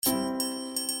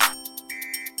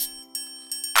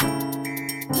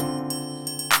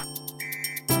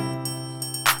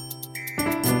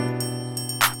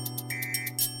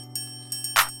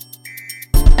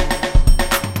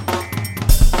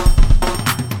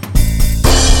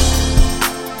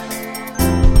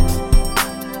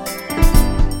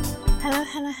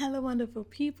wonderful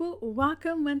people.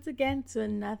 Welcome once again to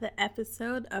another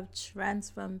episode of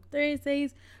Transform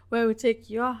Thursdays, where we take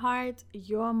your heart,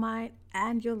 your mind,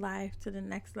 and your life to the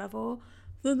next level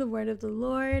through the word of the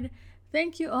Lord.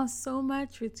 Thank you all so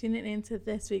much for tuning into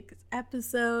this week's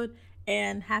episode,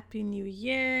 and Happy New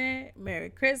Year,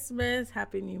 Merry Christmas,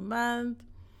 Happy New Month,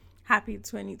 Happy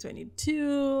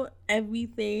 2022,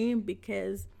 everything,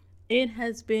 because it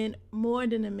has been more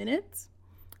than a minute.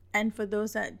 And for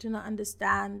those that do not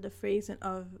understand the phrasing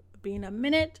of being a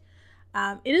minute,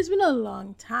 it has been a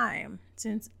long time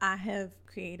since I have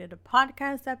created a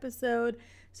podcast episode,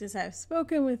 since I've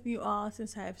spoken with you all,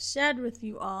 since I've shared with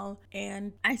you all.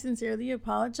 And I sincerely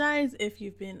apologize if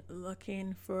you've been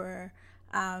looking for,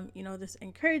 this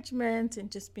encouragement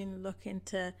and just been looking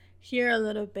to hear a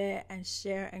little bit and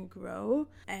share and grow.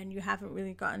 And you haven't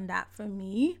really gotten that from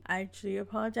me. I truly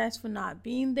apologize for not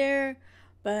being there.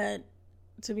 But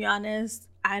to be honest,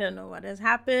 I don't know what has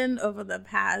happened over the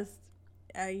past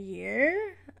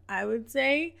year, I would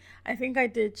say. I think I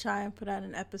did try and put out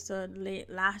an episode late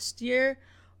last year,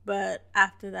 but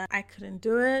after that, I couldn't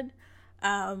do it.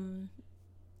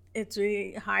 It's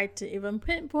really hard to even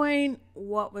pinpoint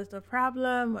what was the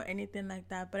problem or anything like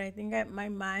that, but I think my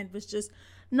mind was just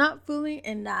not fully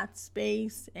in that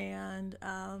space, and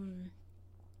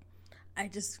I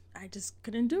just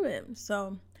couldn't do it.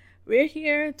 So we're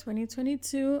here,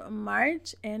 2022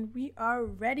 March, and we are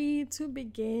ready to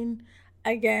begin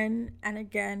again and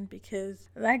again, because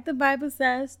like the Bible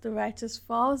says, the righteous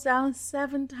falls down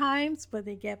 7 times, but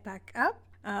they get back up.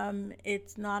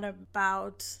 It's not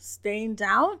about staying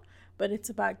down, but it's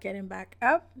about getting back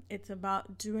up. It's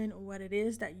about doing what it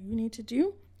is that you need to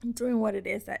do, doing what it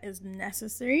is that is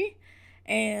necessary.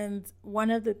 And one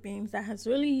of the things that has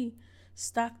really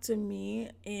stuck to me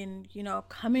in,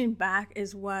 coming back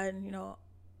is when,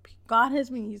 God has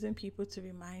been using people to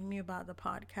remind me about the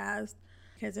podcast,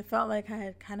 because it felt like I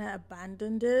had kind of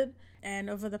abandoned it. And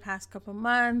over the past couple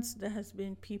months, there has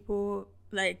been people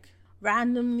like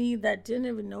randomly that didn't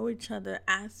even know each other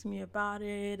ask me about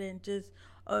it and just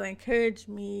encourage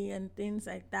me and things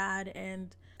like that.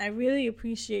 And I really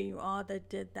appreciate you all that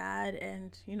did that,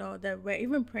 and that we're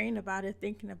even praying about it,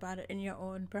 thinking about it in your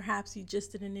own. Perhaps you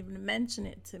just didn't even mention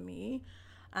it to me,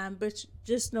 but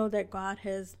just know that God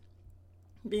has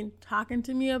been talking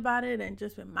to me about it and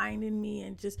just reminding me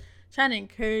and just trying to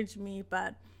encourage me.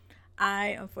 But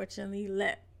I unfortunately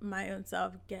let my own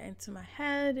self get into my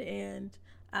head, and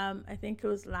I think it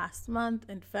was last month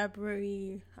in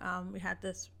February, we had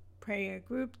this prayer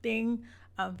group thing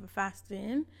for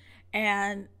fasting.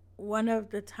 And one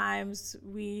of the times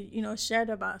we, shared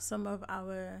about some of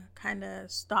our kind of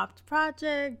stopped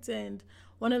projects, and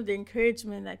one of the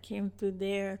encouragement that came through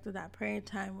that prayer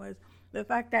time was the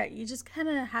fact that you just kind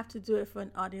of have to do it for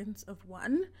an audience of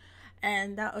one.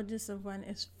 And that audience of one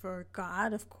is for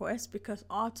God, of course, because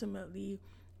ultimately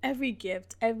every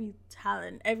gift, every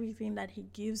talent, everything that He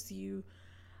gives you,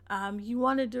 you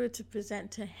want to do it to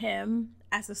present to Him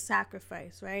as a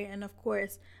sacrifice, right? And of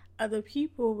course, other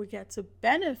people will get to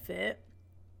benefit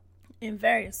in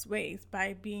various ways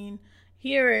by being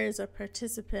hearers or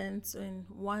participants in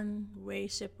one way,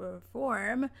 shape, or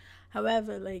form.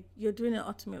 However, you're doing it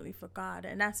ultimately for God.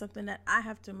 And that's something that I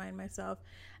have to remind myself,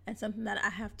 and something that I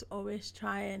have to always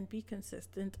try and be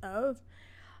consistent of.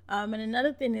 And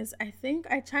another thing is, I think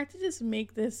I try to just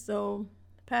make this so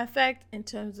perfect in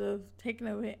terms of taking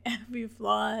away every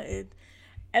flaw and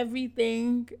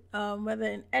everything, whether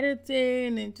in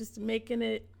editing and just making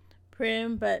it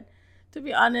prim. But to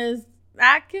be honest,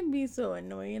 that can be so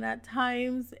annoying at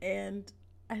times, and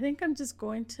I think I'm just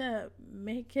going to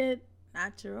make it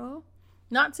natural.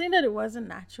 Not saying that it wasn't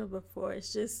natural before,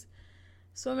 it's just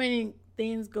so many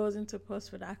things goes into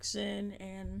post-production,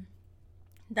 and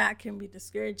that can be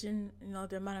discouraging,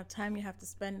 the amount of time you have to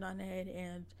spend on it,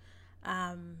 and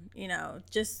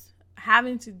just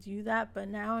having to do that. But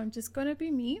now I'm just gonna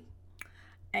be me,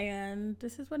 and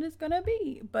this is what it's gonna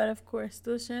be. But of course,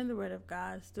 still sharing the word of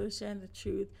God, still sharing the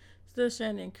truth, still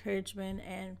sharing the encouragement,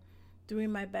 and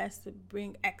doing my best to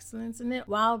bring excellence in it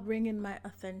while bringing my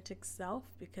authentic self,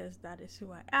 because that is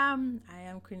who I am. I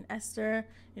am Queen Esther.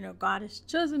 God has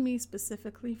chosen me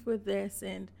specifically for this,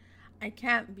 and I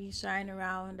can't be shying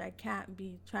around. I can't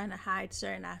be trying to hide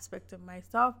certain aspects of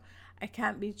myself. I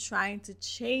can't be trying to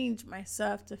change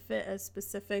myself to fit a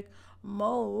specific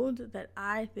mold that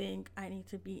I think I need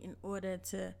to be in order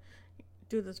to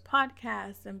do this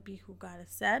podcast and be who God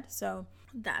has said. So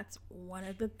that's one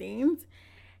of the things.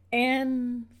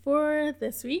 And for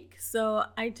this week, so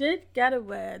I did get a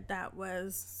word that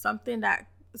was something that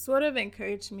sort of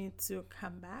encouraged me to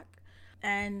come back.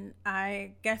 And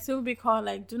I guess it would be called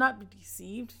like Do Not Be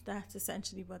Deceived. That's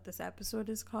essentially what this episode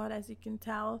is called, as you can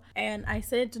tell. And I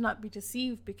said do not be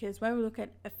deceived because when we look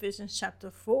at Ephesians chapter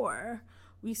 4,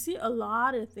 we see a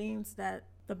lot of things that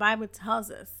the Bible tells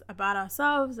us about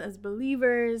ourselves as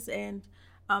believers and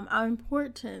our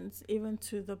importance even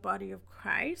to the body of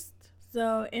Christ.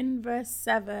 So in verse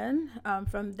 7,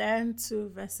 from then to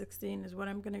verse 16 is what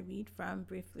I'm going to read from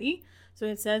briefly. So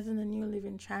it says in the New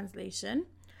Living Translation,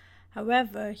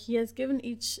 however, he has given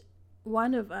each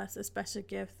one of us a special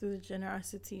gift through the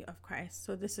generosity of Christ.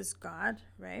 So this is God,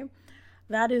 right?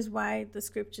 That is why the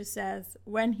scripture says,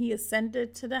 when he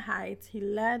ascended to the heights, he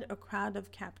led a crowd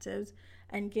of captives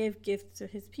and gave gifts to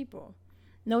his people.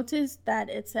 Notice that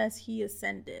it says he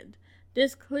ascended.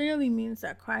 This clearly means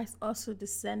that Christ also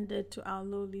descended to our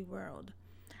lowly world.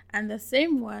 And the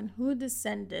same one who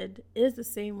descended is the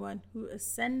same one who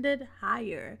ascended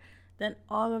higher than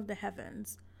all of the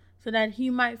heavens, so that he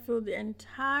might fill the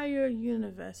entire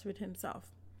universe with himself.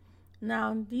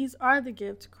 Now, these are the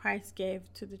gifts Christ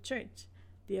gave to the church: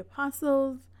 the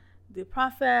apostles, the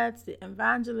prophets, the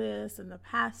evangelists, and the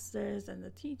pastors and the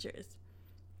teachers.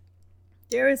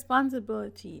 Their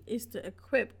responsibility is to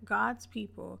equip God's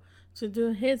people to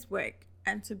do his work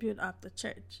and to build up the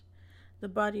church, the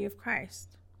body of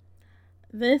Christ.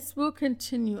 This will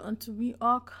continue until we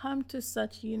all come to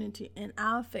such unity in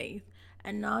our faith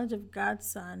and knowledge of God's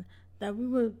Son that we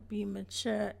will be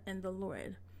mature in the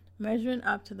Lord, measuring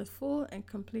up to the full and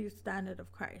complete standard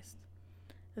of Christ.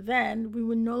 Then we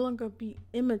will no longer be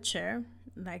immature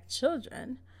like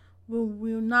children. We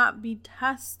will not be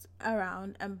tossed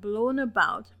around and blown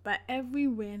about by every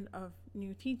wind of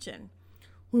new teaching.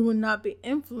 We will not be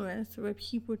influenced where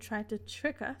people try to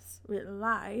trick us with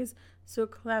lies so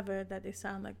clever that they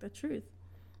sound like the truth.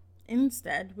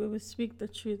 Instead, we will speak the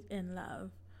truth in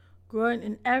love, growing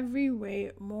in every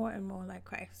way more and more like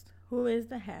Christ, who is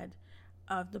the head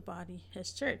of the body,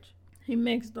 his church. He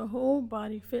makes the whole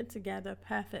body fit together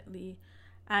perfectly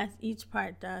as each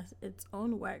part does its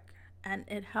own work, and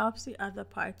it helps the other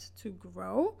parts to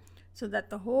grow so that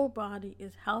the whole body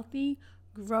is healthy,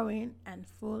 growing, and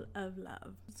full of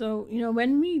love. So,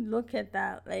 when we look at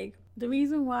that, like, the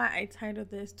reason why I titled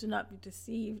this Do Not Be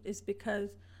Deceived is because,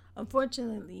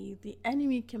 unfortunately, the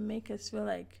enemy can make us feel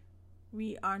like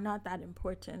we are not that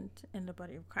important in the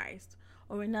body of Christ,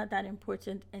 or we're not that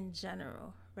important in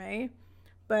general, right?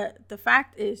 But the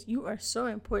fact is, you are so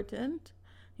important.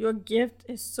 Your gift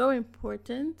is so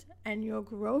important, and your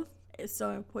growth is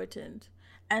so important.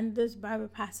 And this Bible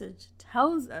passage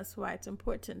tells us why it's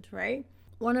important, right?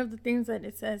 One of the things that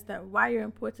it says that why you're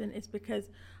important is because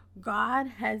God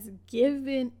has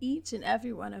given each and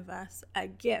every one of us a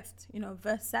gift,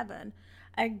 verse 7,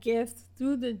 a gift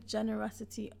through the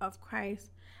generosity of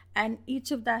Christ. And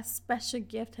each of that special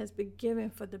gift has been given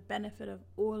for the benefit of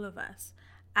all of us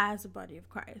as a body of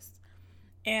Christ.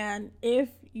 And if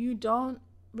you don't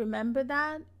remember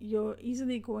that, you're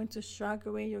easily going to shrug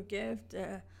away your gift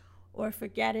or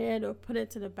forget it or put it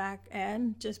to the back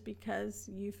end just because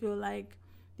you feel like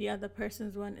the other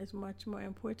person's one is much more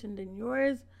important than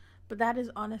yours. But that is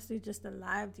honestly just a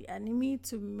lie of the enemy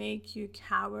to make you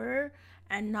cower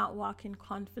and not walk in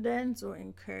confidence or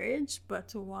in courage, but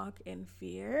to walk in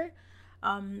fear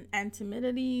and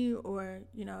timidity or,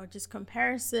 just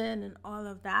comparison and all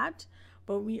of that.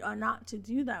 But we are not to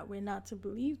do that. We're not to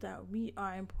believe that. We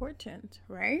are important,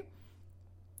 right?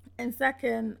 And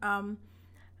second,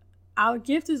 our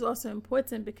gift is also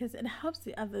important because it helps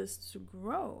the others to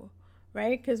grow,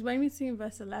 right? Because when we see in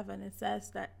verse 11, it says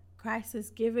that Christ has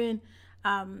given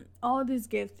all these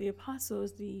gifts, the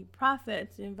apostles, the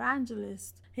prophets, the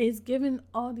evangelists. He's given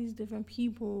all these different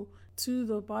people to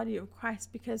the body of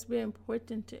Christ because we're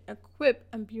important to equip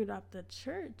and build up the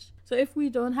church. So if we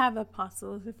don't have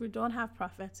apostles, if we don't have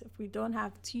prophets, if we don't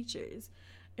have teachers,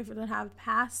 if we don't have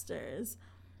pastors,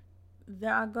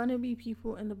 there are going to be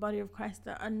people in the body of Christ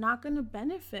that are not going to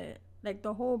benefit. Like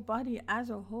the whole body as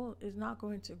a whole is not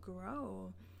going to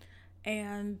grow.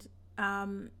 And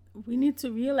we need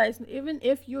to realize, even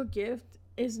if your gift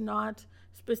is not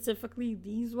specifically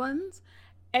these ones,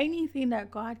 anything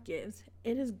that God gives,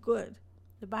 it is good.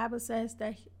 The Bible says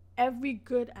that every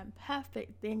good and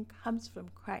perfect thing comes from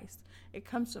Christ. It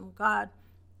comes from God,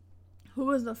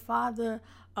 who is the Father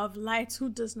of lights, who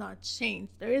does not change.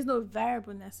 There is no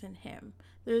variableness in him.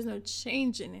 There is no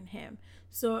changing in him.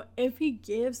 So if he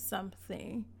gives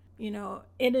something,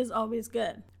 it is always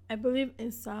good. I believe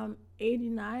in Psalm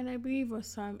 89, or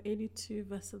Psalm 82,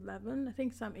 verse 11. I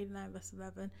think Psalm 89, verse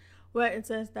 11, where it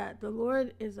says that the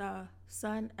Lord is our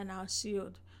sun and our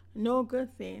shield. No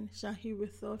good thing shall he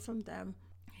withhold from them.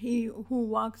 He who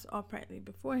walks uprightly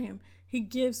before him, he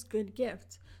gives good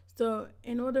gifts. So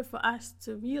in order for us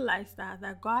to realize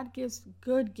that God gives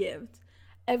good gifts,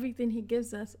 everything he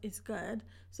gives us is good.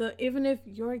 So even if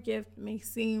your gift may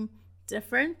seem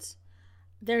different,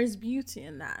 there's beauty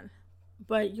in that.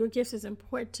 But your gift is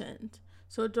important.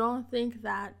 So don't think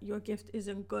that your gift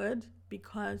isn't good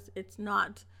because it's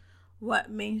not what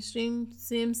mainstream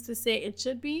seems to say it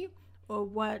should be, or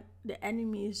what the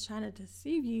enemy is trying to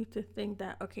deceive you to think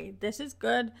that, okay, this is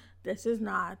good, this is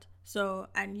not. So,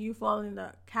 and you fall in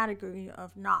the category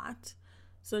of not.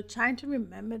 So, trying to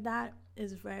remember that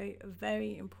is very,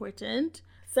 very important.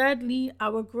 Thirdly,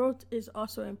 our growth is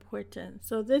also important.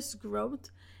 So, this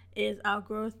growth is our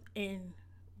growth in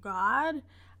God,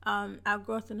 our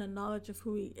growth in the knowledge of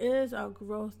who He is, our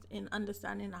growth in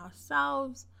understanding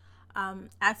ourselves.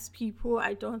 As people,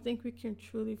 I don't think we can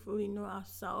truly fully know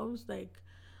ourselves, like,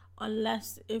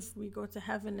 unless if we go to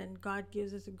heaven and God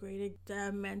gives us a greater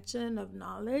dimension of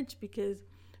knowledge, because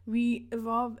we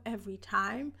evolve every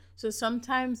time. So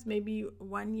sometimes maybe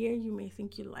one year you may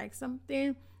think you like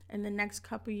something, and the next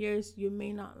couple years you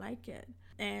may not like it.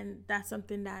 And that's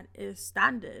something that is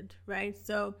standard, right?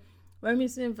 So when we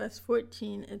see in verse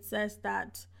 14, it says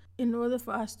that in order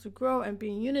for us to grow and be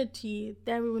in unity,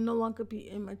 then we will no longer be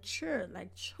immature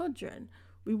like children.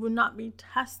 We will not be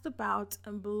tossed about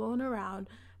and blown around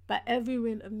by every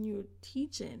wind of new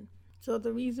teaching. So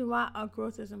the reason why our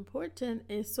growth is important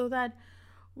is so that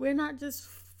we're not just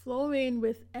flowing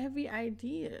with every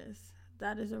ideas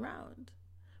that is around.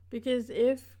 Because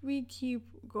if we keep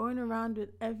going around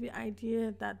with every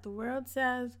idea that the world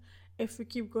says, if we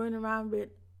keep going around with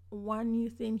one new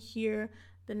thing here,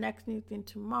 the next new thing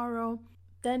tomorrow,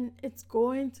 then it's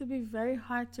going to be very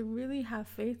hard to really have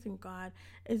faith in God.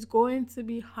 It's going to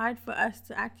be hard for us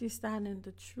to actually stand in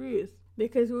the truth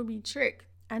because we'll be tricked.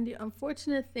 And the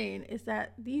unfortunate thing is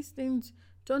that these things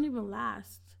don't even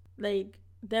last. Like,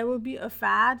 there will be a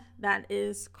fad that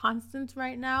is constant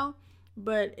right now,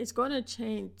 but it's going to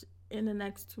change in the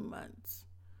next 2 months.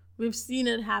 We've seen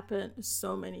it happen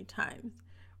so many times,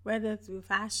 whether through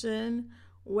fashion,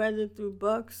 whether through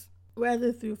books,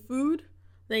 whether through food.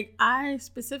 Like, I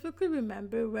specifically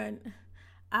remember when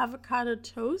avocado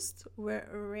toast were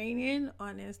reigning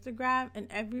on Instagram and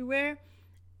everywhere.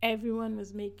 Everyone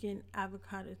was making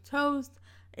avocado toast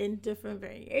in different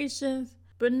variations,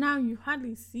 but now you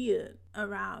hardly see it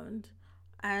around.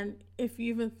 And if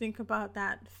you even think about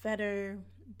that feta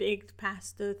baked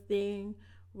pasta thing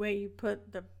where you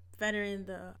put the feta in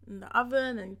the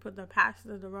oven and you put the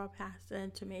raw pasta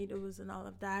and tomatoes and all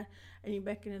of that, and you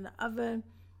bake it in the oven,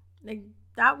 like,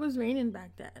 that was raining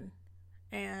back then.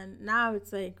 And now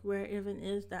it's like, where even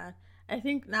is that? I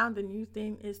think now the new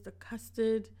thing is the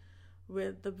custard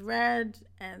with the bread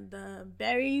and the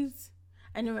berries.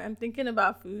 I know I'm thinking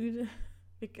about food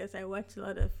because I watch a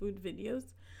lot of food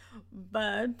videos,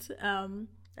 but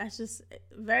that's just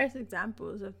various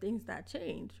examples of things that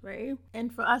change, right?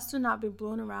 And for us to not be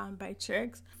blown around by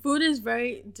tricks, food is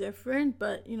very different.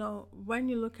 But when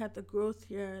you look at the growth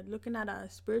here, looking at our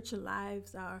spiritual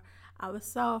lives, our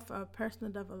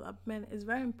personal development is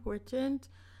very important.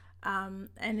 And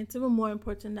it's even more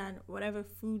important than whatever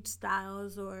food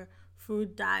styles or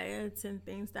food diets and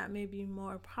things that may be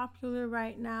more popular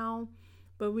right now.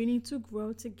 But we need to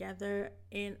grow together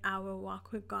in our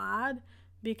walk with God,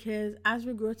 because as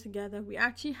we grow together, we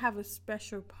actually have a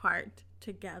special part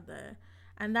together.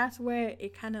 And that's where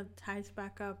it kind of ties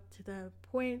back up to the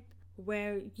point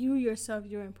where you yourself,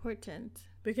 you're important.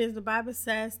 Because the Bible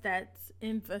says that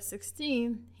in verse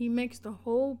 16, He makes the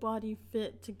whole body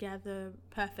fit together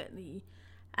perfectly.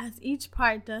 As each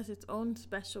part does its own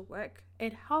special work,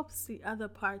 it helps the other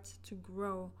parts to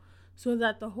grow so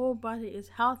that the whole body is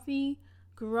healthy,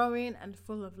 growing, and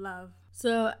full of love.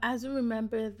 So as we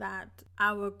remember that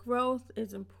our growth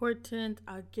is important,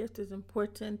 our gift is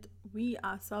important, we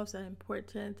ourselves are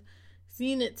important,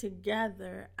 seeing it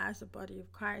together as a body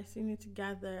of Christ, seeing it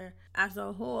together as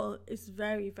a whole is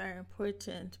very, very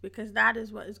important, because that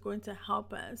is what is going to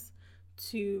help us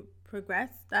to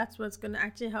progress. That's what's going to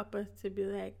actually help us to be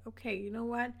like, okay, you know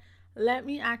what? Let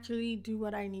me actually do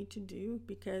what I need to do,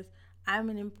 because I'm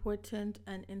an important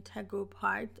and integral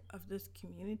part of this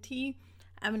community.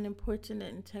 I'm an important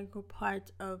and integral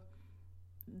part of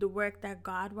the work that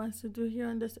God wants to do here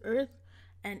on this earth.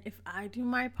 And if I do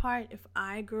my part, if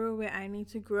I grow where I need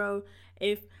to grow,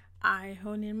 if I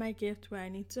hone in my gift where I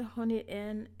need to hone it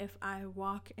in, if I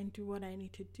walk and do what I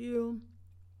need to do,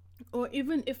 or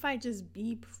even if I just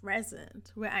be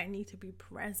present where I need to be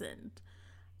present,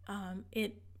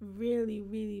 it really,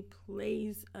 really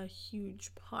plays a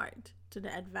huge part to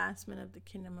the advancement of the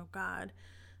kingdom of God.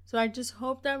 So I just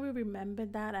hope that we remember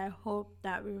that. I hope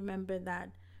that we remember that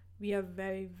we are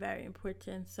very, very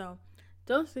important. So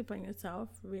don't sleep on yourself,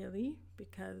 really,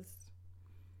 because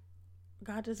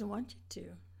God doesn't want you to.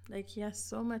 Like, He has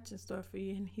so much in store for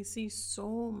you, and He sees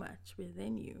so much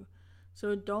within you.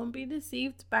 So don't be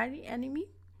deceived by the enemy.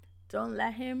 Don't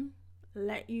let him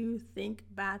let you think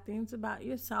bad things about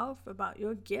yourself, about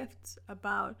your gifts,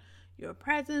 about your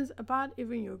presence, about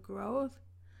even your growth.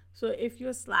 So if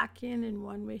you're slacking in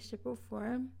one way, shape, or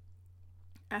form,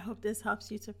 I hope this helps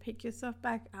you to pick yourself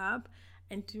back up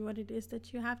and do what it is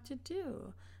that you have to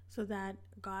do so that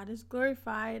God is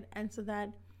glorified and so that,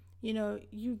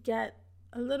 you get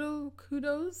a little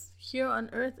kudos here on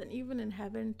earth and even in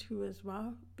heaven too as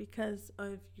well because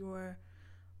of your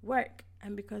work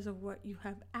and because of what you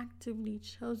have actively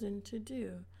chosen to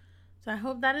do. So I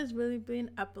hope that has really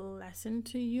been a blessing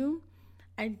to you.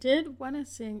 I did want to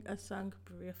sing a song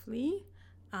briefly.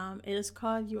 It is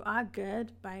called You Are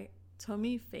Good by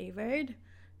Tommy Favored.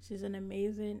 She's an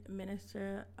amazing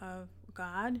minister of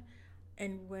God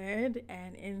in word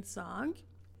and in song.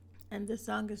 And this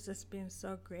song has just been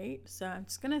so great. So I'm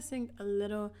just going to sing a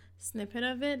little snippet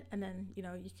of it. And then,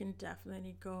 you can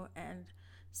definitely go and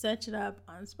search it up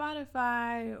on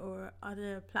Spotify or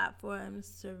other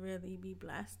platforms to really be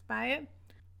blessed by it.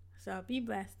 So be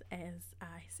blessed as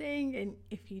I sing. And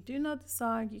if you do know the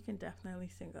song, you can definitely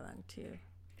sing along too.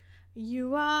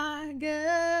 You are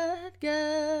good,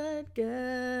 good,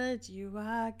 good. You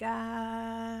are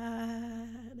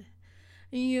God.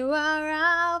 You are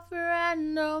Alpha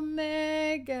and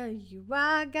Omega. You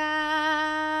are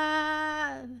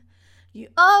God. You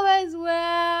always were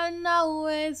and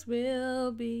always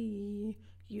will be.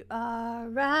 You are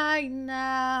right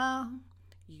now.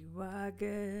 You are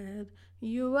good.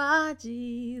 You are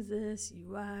Jesus.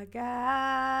 You are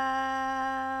God.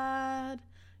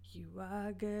 You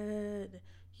are good.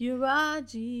 You are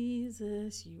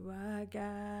Jesus. You are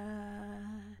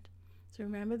God. So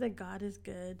remember that God is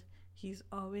good. He's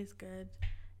always good,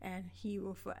 and He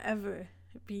will forever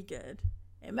be good.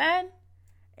 Amen?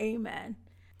 Amen.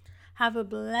 Have a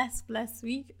blessed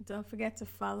week. Don't forget to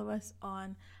follow us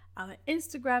on our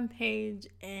Instagram page,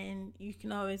 and you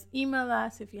can always email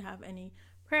us if you have any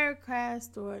prayer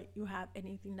requests or you have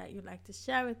anything that you'd like to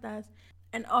share with us.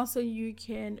 And also, you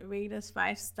can rate us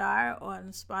 5-star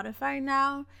on Spotify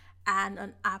now and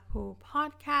on Apple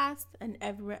Podcasts and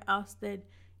everywhere else that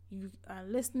you are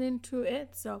listening to it.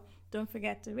 So don't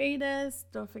forget to rate us.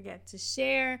 Don't forget to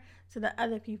share so that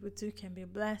other people too can be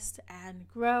blessed and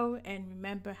grow and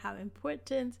remember how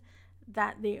important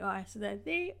that they are so that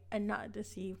they are not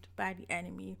deceived by the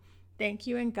enemy. Thank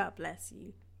you and God bless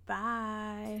you.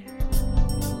 Bye.